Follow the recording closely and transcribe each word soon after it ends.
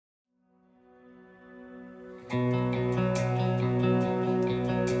I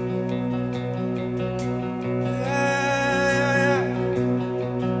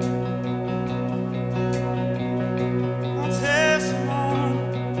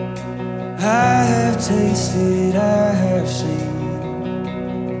have tasted, I have seen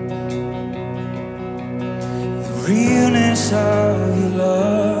the realness of your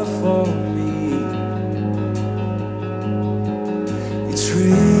love for me. It's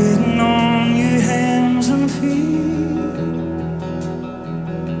written on your hands and feet.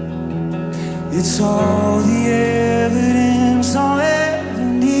 It's all the evidence I'll ever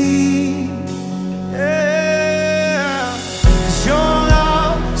need. Yeah, 'cause your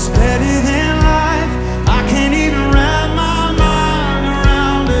love is better than life. I can't even wrap my mind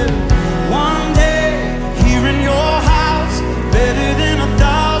around it. One day here in your house, better than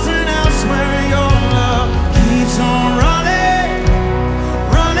 1,000 elsewhere. Your love keeps on running,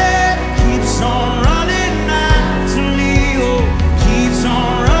 running, keeps on running after me. Oh, keeps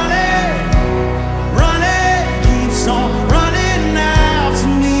on running, running, keeps on running after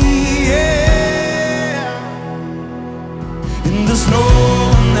me. Yeah, and there's no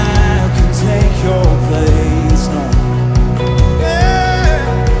one that can take your place. No, yeah,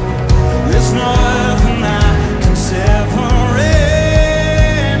 there's nothing that can separate.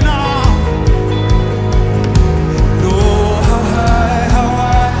 No, no, how high,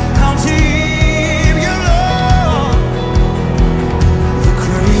 how deep your love, the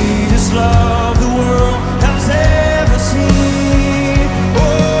greatest love the world has ever seen.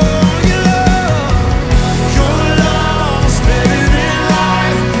 Oh, your love is better than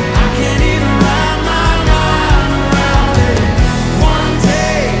life. I can't even wrap my mind around it. One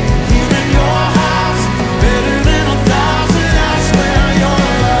day here in your house, better than 1,000 elsewhere. Your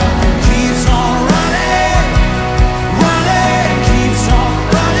love keeps on running, running, keeps on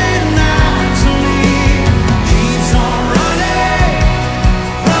running after me. Keeps on running,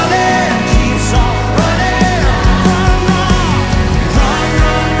 running, keeps on running. Run, run, run,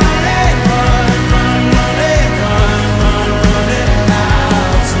 run, running, run, run, running, run, run, running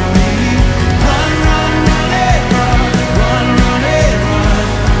after me. Run, run, running, run, run, running, run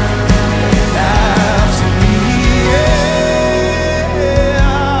after me.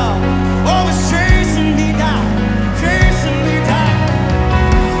 Yeah, always chasing me down, chasing me down.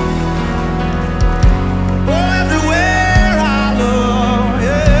 Oh, everywhere I look,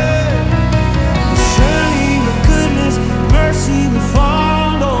 yeah. Surely your goodness, mercy will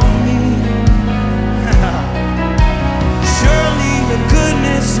follow me. Surely your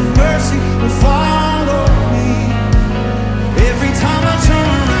goodness and mercy will follow me. Every time I turn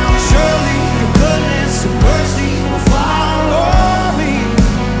around, surely your goodness and mercy will follow me.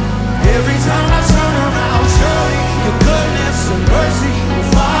 Every time I turn around, surely your goodness and mercy will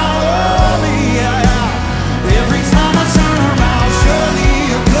follow me. Yeah, yeah. Every time I turn around, surely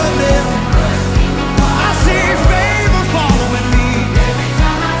your goodness. I see favor following me.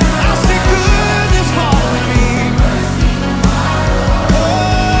 I see goodness following me.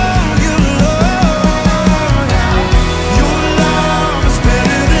 Oh, your love is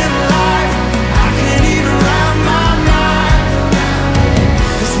better than life. I can't even wrap my mind.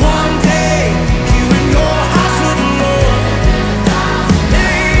 'Cause one day here in your house with the Lord,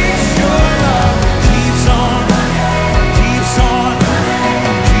 your love keeps on running, keeps on running,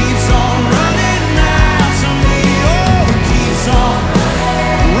 keeps on running after me. Oh, it keeps on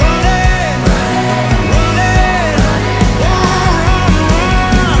running, running. Oh, run,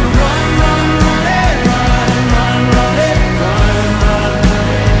 run, run, run, running, run, run, running, run, run,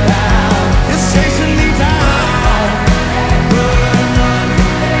 down. It's chasing me down. Run, run.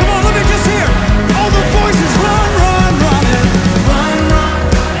 Come on, let me just hear all the voices. Run, run, running, run, run.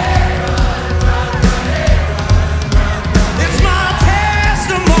 It's my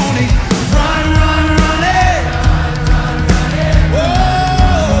testimony. Run, run, running.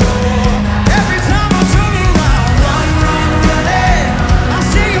 Oh, every time I turn around, run, run, running. I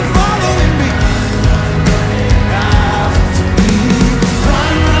see you following me. After me.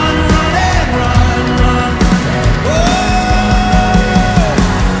 Run, run, running, run, run. Oh,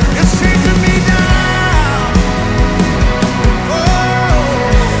 it's chasing me down. Oh,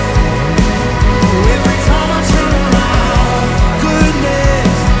 every time I turn around,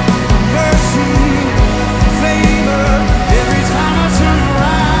 goodness, mercy, favor. Every time I turn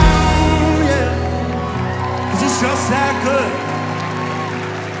around, yeah, 'cause it's just that good.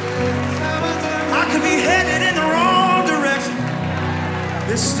 I could be headed in the wrong direction.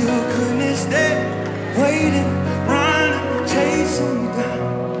 There's still goodness there, waiting, running, chasing me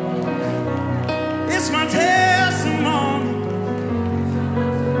down.